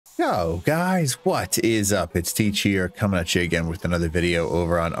Yo guys, what is up? It's Teach here, coming at you again with another video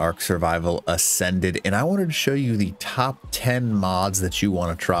over on Ark Survival Ascended, and I wanted to show you the top 10 mods that you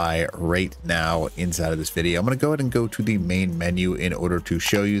want to try right now inside of this video. I'm going to go ahead and go to the main menu in order to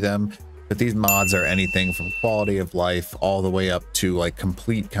show you them, but these mods are anything from quality of life all the way up to like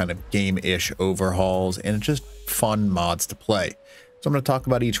complete kind of game-ish overhauls and just fun mods to play. So I'm going to talk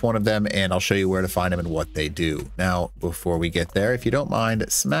about each one of them and I'll show you where to find them and what they do. Now, before we get there, if you don't mind,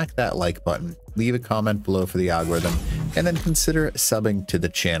 smack that like button, leave a comment below for the algorithm, and then consider subbing to the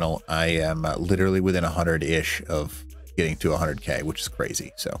channel. I am literally within 100-ish of getting to 100K, which is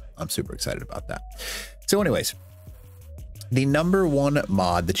crazy. So I'm super excited about that. So anyways, the number one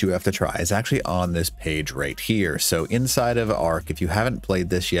mod that you have to try is actually on this page right here. So inside of Ark, if you haven't played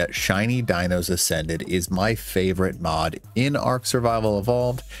this yet, Shiny Dinos Ascended is my favorite mod in Ark Survival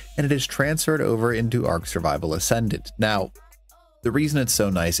Evolved, and it is transferred over into Ark Survival Ascended. Now, the reason it's so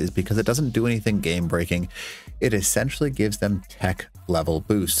nice is because it doesn't do anything game breaking. It essentially gives them tech level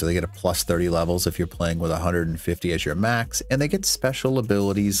boost. So they get a plus 30 levels if you're playing with 150 as your max, and they get special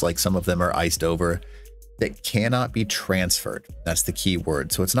abilities, like some of them are iced over, that cannot be transferred. That's the key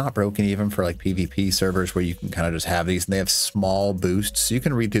word. So it's not broken even for like PvP servers where you can kind of just have these, and they have small boosts. So you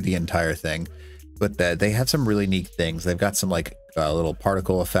can read through the entire thing, but they have some really neat things. They've got some like little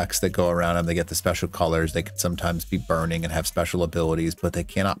particle effects that go around them. They get the special colors. They can sometimes be burning and have special abilities, but they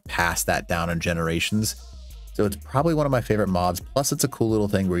cannot pass that down in generations. So it's probably one of my favorite mods. Plus it's a cool little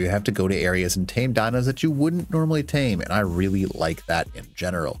thing where you have to go to areas and tame dinos that you wouldn't normally tame. And I really like that in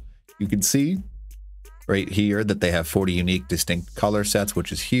general. You can see right here that they have 40 unique distinct color sets,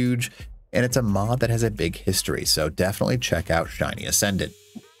 which is huge, and it's a mod that has a big history, so definitely check out Shiny Ascended.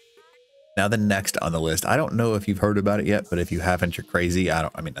 Now the next on the list, I don't know if you've heard about it yet, but if you haven't, you're crazy. I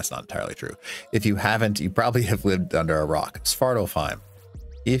mean, that's not entirely true. If you haven't, you probably have lived under a rock. Svartalfheim.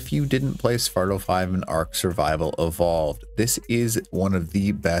 If you didn't play Svartalfheim in Ark Survival Evolved, this is one of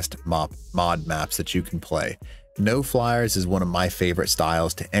the best mod maps that you can play. No flyers is one of my favorite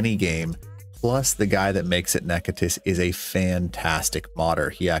styles to any game. Plus, the guy that makes it, Nekatis, is a fantastic modder.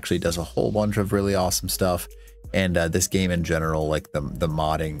 He actually does a whole bunch of really awesome stuff. And this game in general, like the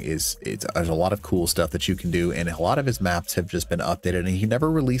modding there's a lot of cool stuff that you can do. And a lot of his maps have just been updated, and he never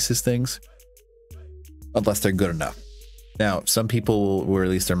releases things unless they're good enough. Now, some people will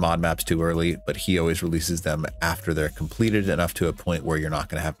release their mod maps too early, but he always releases them after they're completed enough to a point where you're not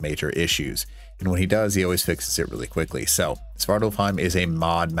going to have major issues. And when he does, he always fixes it really quickly. So Svartalfheim is a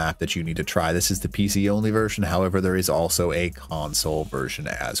mod map that you need to try. This is the PC only version. However, there is also a console version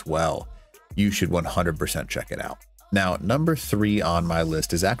as well. You should 100% check it out. Now, number 3 on my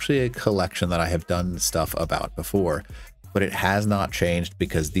list is actually a collection that I have done stuff about before, but it has not changed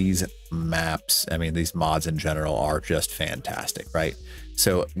because these maps, I mean, these mods in general are just fantastic, right?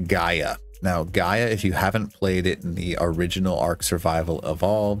 So Gaia. Now, Gaia, if you haven't played it in the original Ark Survival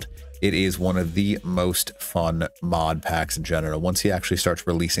Evolved, it is one of the most fun mod packs in general. Once he actually starts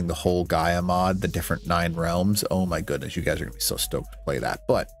releasing the whole Gaia mod, the different 9 realms, oh my goodness, you guys are gonna be so stoked to play that.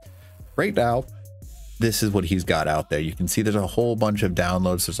 But right now, this is what he's got out there. You can see there's a whole bunch of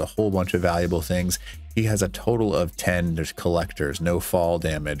downloads. There's a whole bunch of valuable things. He has a total of 10. There's collectors, no fall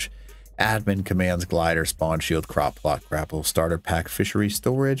damage, admin commands, glider, spawn shield, crop block, grapple, starter pack, fishery,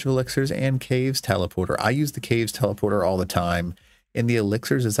 storage, elixirs, and caves teleporter. I use the caves teleporter all the time. And the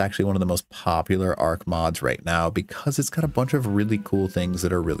elixirs is actually one of the most popular Ark mods right now because it's got a bunch of really cool things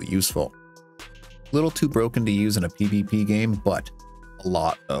that are really useful. A little too broken to use in a PvP game, but a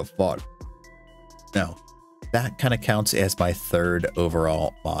lot of fun. Now, that kind of counts as my 3rd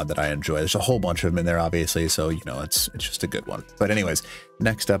overall mod that I enjoy. There's a whole bunch of them in there, obviously, so, you know, it's just a good one. But anyways,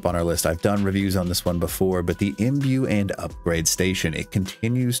 next up on our list, I've done reviews on this one before, but the Imbue and Upgrade Station, it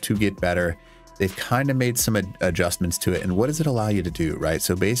continues to get better. They've kind of made some adjustments to it. And what does it allow you to do, right?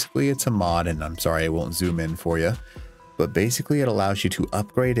 So basically it's a mod, and I'm sorry, I won't zoom in for you, but basically it allows you to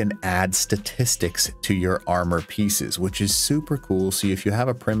upgrade and add statistics to your armor pieces, which is super cool. So if you have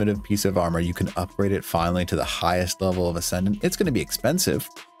a primitive piece of armor, you can upgrade it finally to the highest level of Ascendant. It's going to be expensive,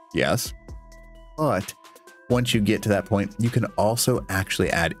 yes, but once you get to that point, you can also actually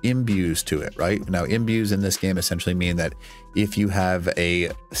add imbues to it, right? Now, imbues in this game essentially mean that if you have a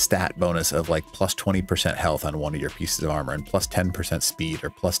stat bonus of like plus 20% health on one of your pieces of armor and plus 10% speed or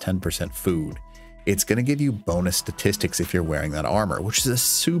plus 10% food, it's going to give you bonus statistics if you're wearing that armor, which is a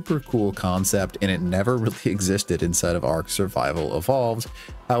super cool concept, and it never really existed inside of Ark Survival Evolved.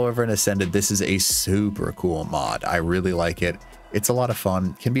 However, in Ascended, this is a super cool mod. I really like it. It's a lot of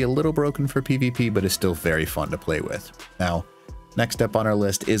fun, can be a little broken for PvP, but is still very fun to play with. Now, next up on our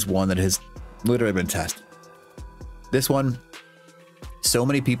list is one that has literally been tested. This one So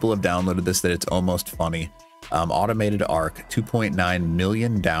many people have downloaded this that it's almost funny. Automated Ark, 2.9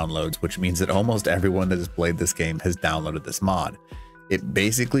 million downloads, which means that almost everyone that has played this game has downloaded this mod. It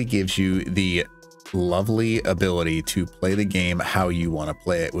basically gives you the lovely ability to play the game how you want to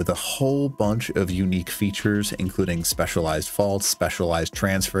play it, with a whole bunch of unique features, including specialized faults, specialized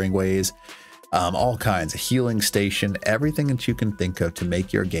transferring ways, all kinds of healing station, everything that you can think of to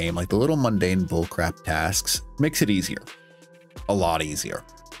make your game, like the little mundane bullcrap tasks, makes it easier, a lot easier.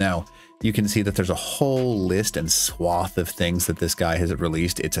 Now, you can see that there's a whole list and swath of things that this guy has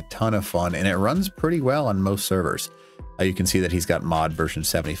released. It's a ton of fun, and it runs pretty well on most servers. You can see that he's got mod version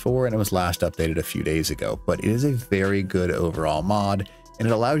 74, and it was last updated a few days ago, but it is a very good overall mod, and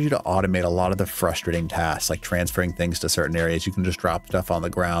it allows you to automate a lot of the frustrating tasks, like transferring things to certain areas. You can just drop stuff on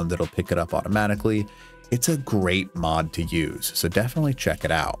the ground that'll pick it up automatically. It's a great mod to use, so definitely check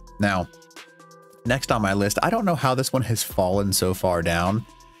it out. Now, next on my list, I don't know how this one has fallen so far down.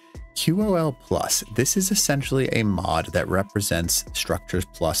 QOL Plus. This is essentially a mod that represents Structures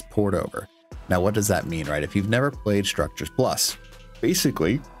Plus port over. Now, what does that mean, right? If you've never played Structures Plus,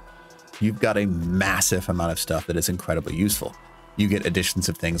 basically, you've got a massive amount of stuff that is incredibly useful. You get additions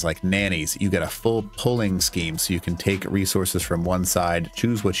of things like nannies. You get a full pulling scheme, so you can take resources from one side,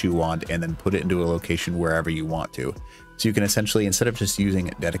 choose what you want, and then put it into a location wherever you want to. So you can essentially, instead of just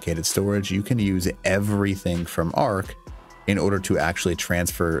using dedicated storage, you can use everything from Ark in order to actually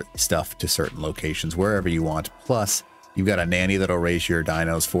transfer stuff to certain locations wherever you want. Plus, you've got a nanny that'll raise your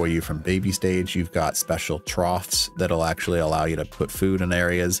dinos for you from baby stage. You've got special troughs that'll actually allow you to put food in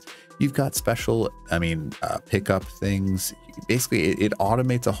areas. You've got special, pickup things. Basically, it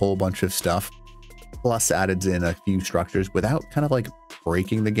automates a whole bunch of stuff, plus added in a few structures without kind of like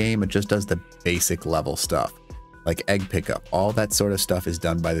breaking the game. It just does the basic level stuff, like egg pickup. All that sort of stuff is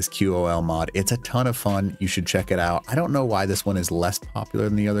done by this QOL mod. It's a ton of fun. You should check it out. I don't know why this one is less popular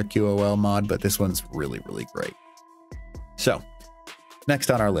than the other QOL mod, but this one's really, really great. So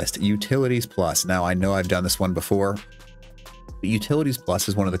next on our list, Utilities Plus. Now, I know I've done this one before, but Utilities Plus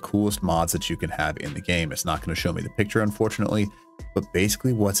is one of the coolest mods that you can have in the game. It's not going to show me the picture, unfortunately, but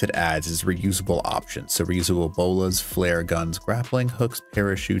basically what it adds is reusable options. So reusable bolas, flare guns, grappling hooks,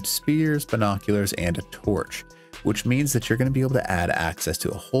 parachutes, spears, binoculars, and a torch, which means that you're going to be able to add access to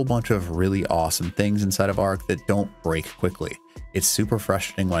a whole bunch of really awesome things inside of Ark that don't break quickly. It's super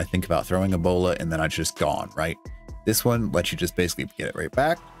frustrating when I think about throwing a bola and then it's just gone, right? This one lets you just basically get it right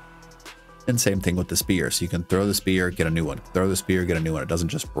back. And same thing with the spear. So you can throw the spear, get a new one, throw the spear, get a new one. It doesn't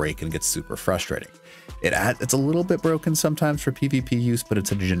just break and get super frustrating. It's a little bit broken sometimes for PvP use, but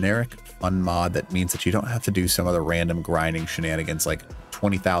it's a generic fun mod that means that you don't have to do some of the random grinding shenanigans like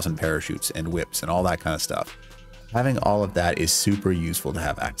 20,000 parachutes and whips and all that kind of stuff. Having all of that is super useful to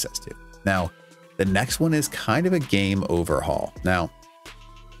have access to. Now, the next one is kind of a game overhaul. Now,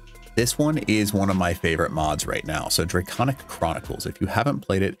 this one is one of my favorite mods right now. So Draconic Chronicles, if you haven't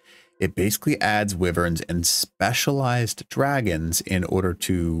played it, it basically adds wyverns and specialized dragons in order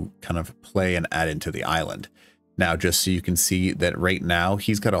to kind of play and add into the island. Now, just so you can see that right now,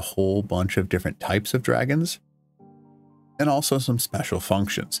 he's got a whole bunch of different types of dragons and also some special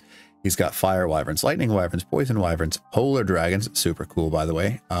functions. He's got fire wyverns, lightning wyverns, poison wyverns, polar dragons, super cool, by the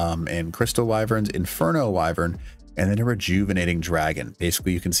way, and crystal wyverns, inferno wyvern, and then a rejuvenating dragon.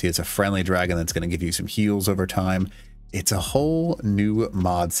 Basically, you can see it's a friendly dragon that's going to give you some heals over time. It's a whole new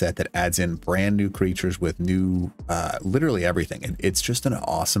mod set that adds in brand new creatures with new, literally everything. It's just an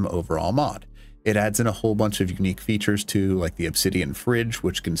awesome overall mod. It adds in a whole bunch of unique features too, like the obsidian fridge,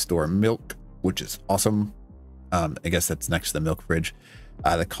 which can store milk, which is awesome. I guess that's next to the milk fridge.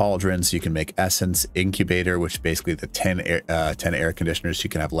 The cauldron, so you can make essence. Incubator, which basically the 10 air conditioners, so you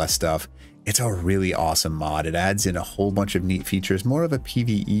can have less stuff. It's a really awesome mod. It adds in a whole bunch of neat features, more of a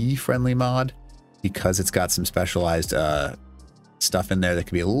PvE friendly mod because it's got some specialized stuff in there that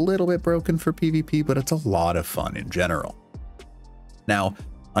can be a little bit broken for PvP, but it's a lot of fun in general. Now,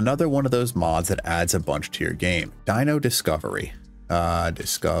 another one of those mods that adds a bunch to your game, Dino Discovery. I'm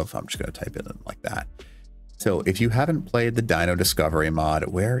just going to type it in like that. So if you haven't played the Dino Discovery mod,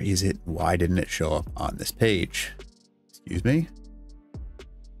 where is it? Why didn't it show up on this page? Excuse me.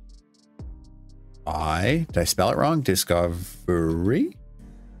 Did I spell it wrong? Discovery?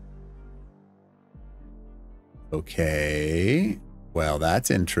 Okay. Well,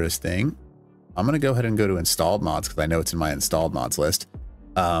 that's interesting. I'm going to go ahead and go to installed mods because I know it's in my installed mods list.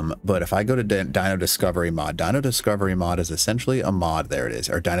 But if I go to Dino Discovery mod is essentially a mod. There it is,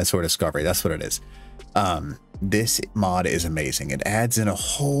 or Dinosaur Discovery. That's what it is. This mod is amazing. It adds in a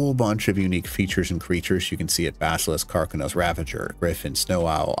whole bunch of unique features and creatures. You can see it: Basilisk, Carcanos, Ravager, Griffin, Snow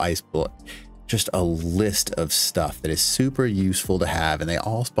Owl, Ice Bullet. just a list of stuff that is super useful to have, and they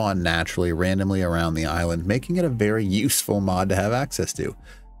all spawn naturally randomly around the island, making it a very useful mod to have access to.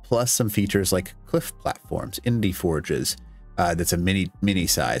 Plus some features like cliff platforms, indie forges, that's a mini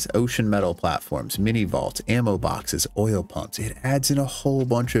size, ocean metal platforms, mini vaults, ammo boxes, oil pumps. It adds in a whole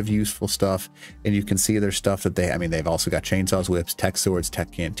bunch of useful stuff, and you can see there's stuff that they've also got chainsaws, whips, tech swords,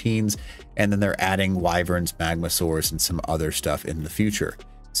 tech canteens, and then they're adding wyverns, magma swords, and some other stuff in the future.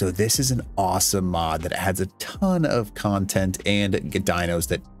 So this is an awesome mod that adds a ton of content and dinos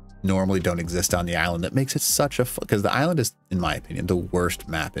that normally don't exist on the island. That makes it such a fun, because the island is, in my opinion, the worst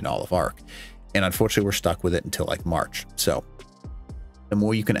map in all of Ark. And unfortunately, we're stuck with it until like March. So the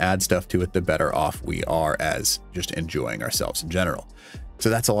more you can add stuff to it, the better off we are as just enjoying ourselves in general. So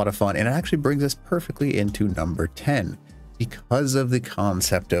that's a lot of fun. And it actually brings us perfectly into number 10 because of the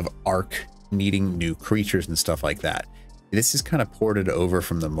concept of Ark needing new creatures and stuff like that. This is kind of ported over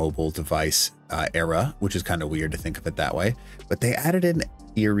from the mobile device era, which is kind of weird to think of it that way. But they added in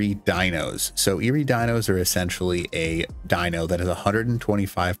Eerie Dinos. So Eerie Dinos are essentially a dino that has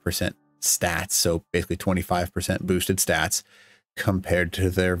 125% stats. So basically 25% boosted stats compared to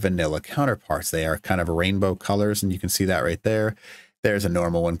their vanilla counterparts. They are kind of rainbow colors, and you can see that right there. There's a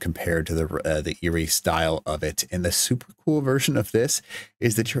normal one compared to the Eerie style of it. And the super cool version of this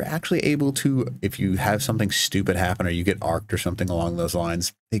is that you're actually able to, if you have something stupid happen or you get arced or something along those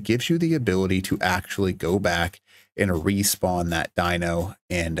lines, it gives you the ability to actually go back and respawn that dino.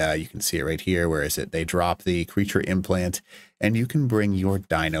 And you can see it right here. Where is it? They drop the creature implant and you can bring your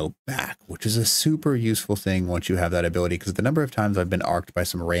dino back, which is a super useful thing once you have that ability, because the number of times I've been arced by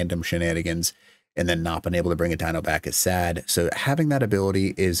some random shenanigans and then not been able to bring a dino back is sad. So having that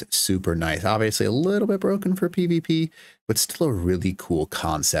ability is super nice. Obviously a little bit broken for PvP, but still a really cool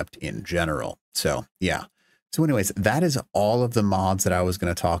concept in general. So yeah. So anyways, that is all of the mods that I was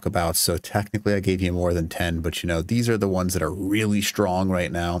going to talk about. So technically I gave you more than 10, but you know, these are the ones that are really strong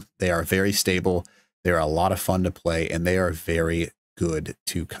right now. They are very stable. They're a lot of fun to play, and they are very good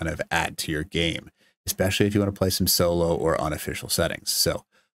to kind of add to your game, especially if you want to play some solo or unofficial settings. So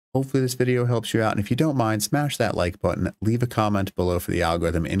hopefully this video helps you out. And if you don't mind, smash that like button, leave a comment below for the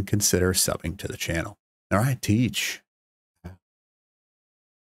algorithm, and consider subbing to the channel. All right, Teach.